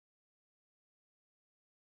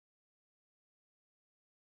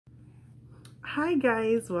Hi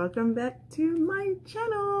guys, welcome back to my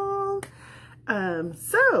channel.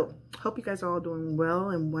 So hope you guys are all doing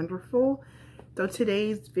well and wonderful. So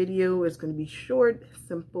today's video is going to be short,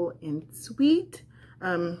 simple, and sweet.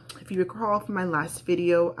 If you recall from my last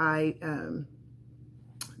video, I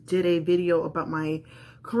did a video about my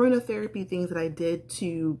coronavirus things that I did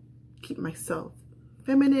to keep myself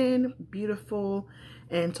feminine, beautiful.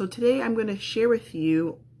 And so today I'm going to share with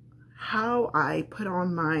you how I put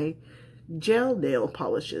on my gel nail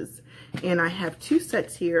polishes. And I have two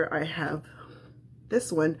sets here. I have this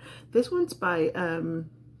one. This one's by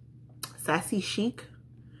Sassy Chic.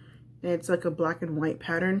 And it's like a black and white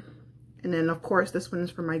pattern. And then of course this one is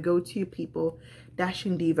for my go-to people,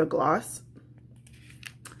 Dashing Diva gloss.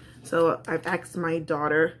 So I've asked my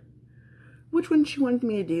daughter which one she wanted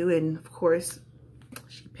me to do, and of course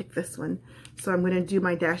she picked this one. So I'm going to do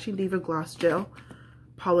my Dashing Diva gloss gel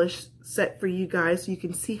polish set for you guys so you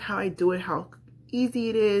can see how I do it, how easy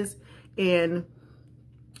it is. And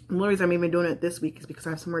the only reason I'm even doing it this week is because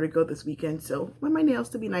I have somewhere to go this weekend. So I want my nails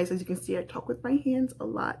to be nice. As you can see, I talk with my hands a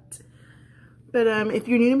lot. But if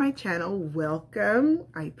you're new to my channel, welcome.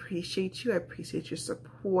 I appreciate you. I appreciate your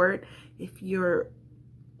support. If you're,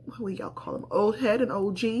 what do y'all call them, old head and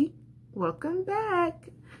OG, welcome back.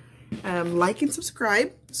 Like and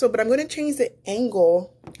subscribe. So, but I'm going to change the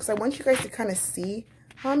angle because I want you guys to kind of see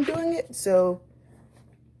how I'm doing it. So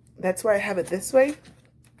that's why I have it this way.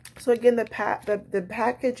 So again, the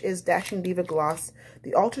package is Dashing Diva Gloss,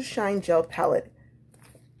 the Ultra Shine Gel Palette,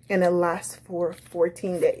 and it lasts for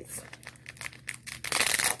 14 days.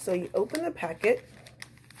 So you open the packet,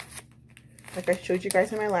 like I showed you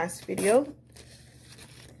guys in my last video.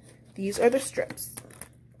 These are the strips.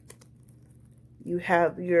 You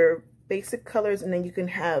have your basic colors, and then you can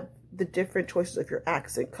have the different choices of your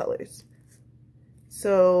accent colors.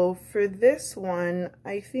 So for this one,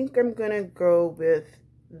 I think I'm gonna go with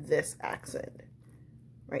this accent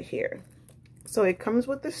right here. So it comes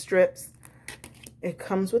with the strips, it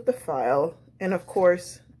comes with the file, and of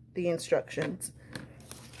course the instructions.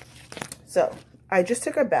 So I just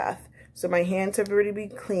took a bath, so my hands have already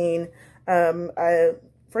been clean.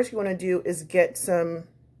 First you want to do is get some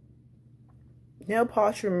nail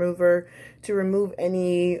polish remover to remove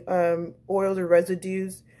any oils or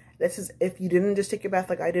residues. This is if you didn't just take a bath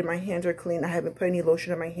like I did. My hands are clean. I haven't put any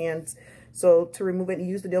lotion on my hands. So to remove it,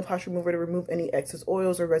 use the nail polish remover to remove any excess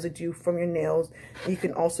oils or residue from your nails. And you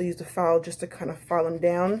can also use the file just to kind of file them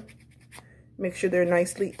down. Make sure they're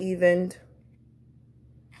nicely evened.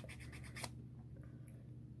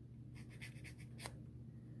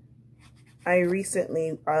 I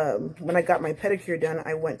recently, when I got my pedicure done,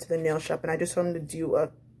 I went to the nail shop and I just wanted to do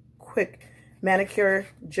a quick manicure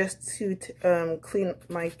just to clean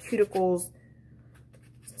my cuticles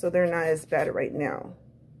so they're not as bad right now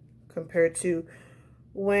compared to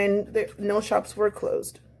when the nail shops were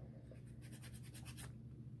closed.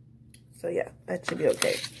 So yeah, that should be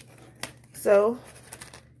okay. So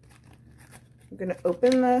I'm gonna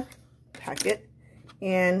open the packet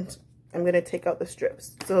and I'm gonna take out the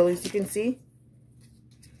strips. So as you can see,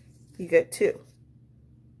 you get two.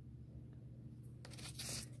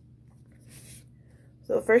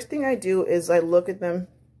 So the first thing I do is I look at them.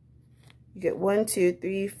 You get 1, 2,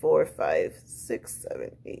 3, 4, 5, 6,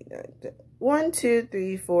 7, 8, 9, 10. 1, 2,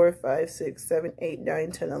 3, 4, 5, 6, 7, 8,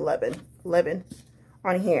 9, 10, 11. 11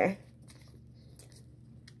 on here.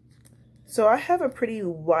 So I have a pretty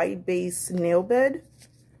wide base nail bed.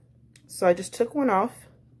 So I just took one off.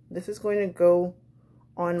 This is going to go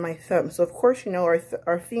on my thumb. So of course, you know,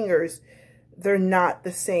 our fingers, they're not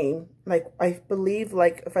the same. Like I believe,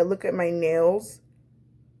 like if I look at my nails,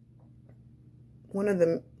 one of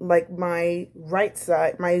them, like my right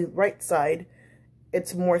side,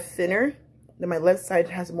 it's more thinner. Then my left side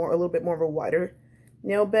has a little bit more of a wider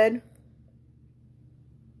nail bed.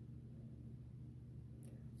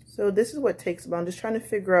 So this is what it takes about. I'm just trying to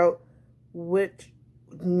figure out which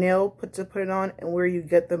nail to put it on and where you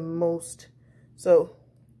get the most. So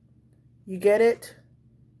you get it,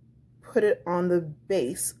 put it on the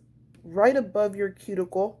base right above your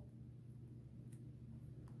cuticle.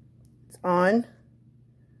 It's on.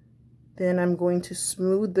 Then I'm going to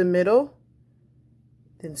smooth the middle,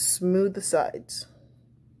 then smooth the sides.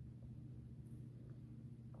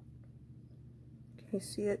 Can you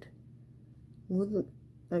see it?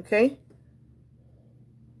 Okay.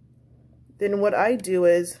 Then what I do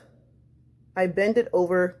is I bend it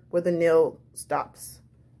over where the nail stops.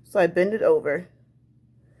 So I bend it over.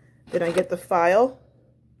 Then I get the file,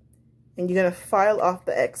 and you're going to file off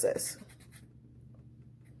the excess.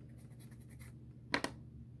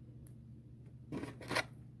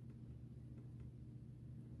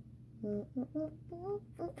 There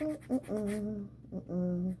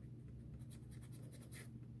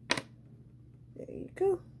you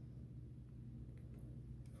go.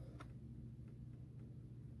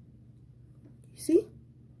 You see?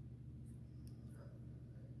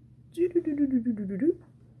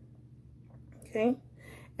 Okay,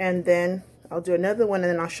 and then I'll do another one, and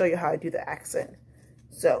then I'll show you how I do the accent.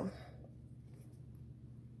 So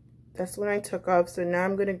that's when I took off. So now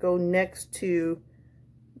I'm going to go next to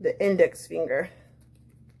the index finger.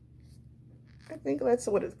 I think that's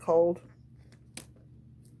what it's called.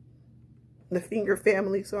 The Finger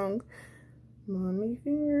Family song. Mommy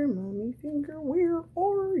finger, where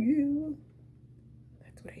are you?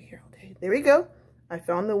 That's what I hear all day. There we go. I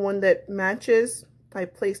found the one that matches. I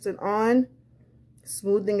placed it on,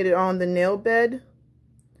 smoothing it on the nail bed,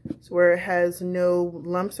 so where it has no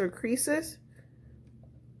lumps or creases.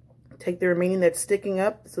 Take the remaining that's sticking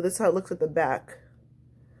up. So this is how it looks at the back.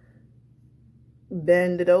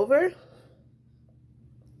 Bend it over.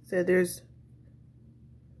 So there's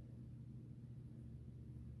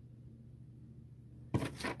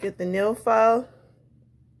get the nail file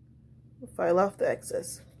off the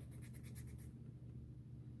excess.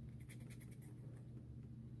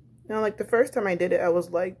 Now, like the first time I did it, I was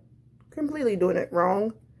like completely doing it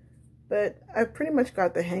wrong, but I pretty much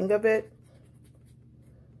got the hang of it.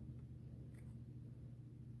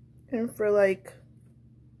 And for like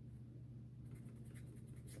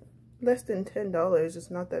less than $10, it's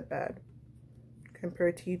not that bad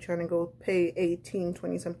compared to you trying to go pay $18,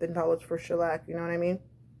 $20 something for shellac, you know what I mean?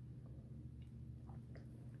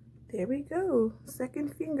 There we go,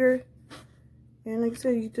 second finger. And like I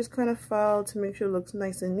said, you just kind of file to make sure it looks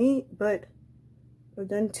nice and neat, but I've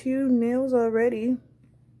done 2 nails already.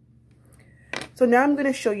 So now I'm going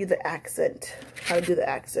to show you the accent, how to do the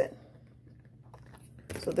accent.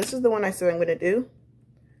 So this is the one I said I'm going to do.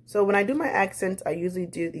 So when I do my accents, I usually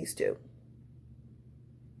do these 2.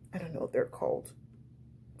 I don't know what they're called.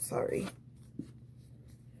 Sorry.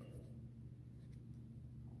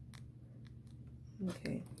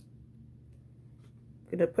 Okay.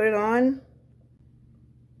 I'm going to put it on.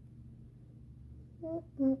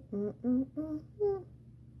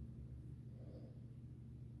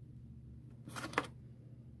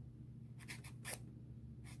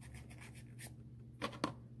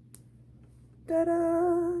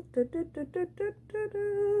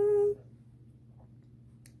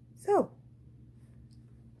 So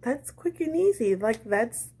that's quick and easy. Like,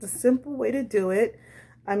 that's the simple way to do it.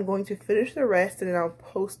 I'm going to finish the rest, and then I'll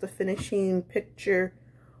post the finishing picture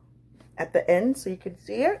at the end so you can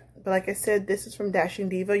see it. But like I said, this is from Dashing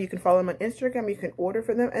Diva. You can follow them on Instagram. You can order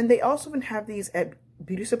for them, and they also even have these at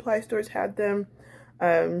beauty supply stores. Have them,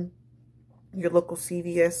 your local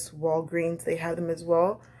CVS, Walgreens, they have them as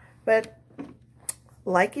well. But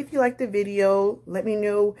like if you like the video, let me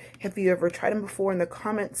know if you ever tried them before in the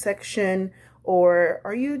comment section, or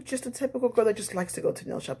are you just a typical girl that just likes to go to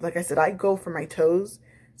nail shop? Like I said, I go for my toes.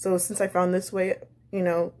 So since I found this way, you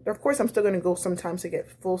know, of course I'm still going to go sometimes to get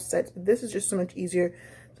full sets, but this is just so much easier.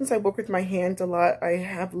 Since I work with my hands a lot, I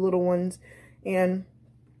have little ones and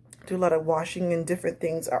do a lot of washing and different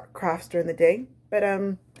things, crafts during the day. But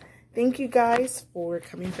thank you guys for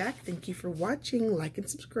coming back. Thank you for watching. Like and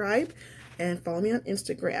subscribe, and follow me on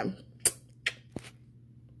Instagram.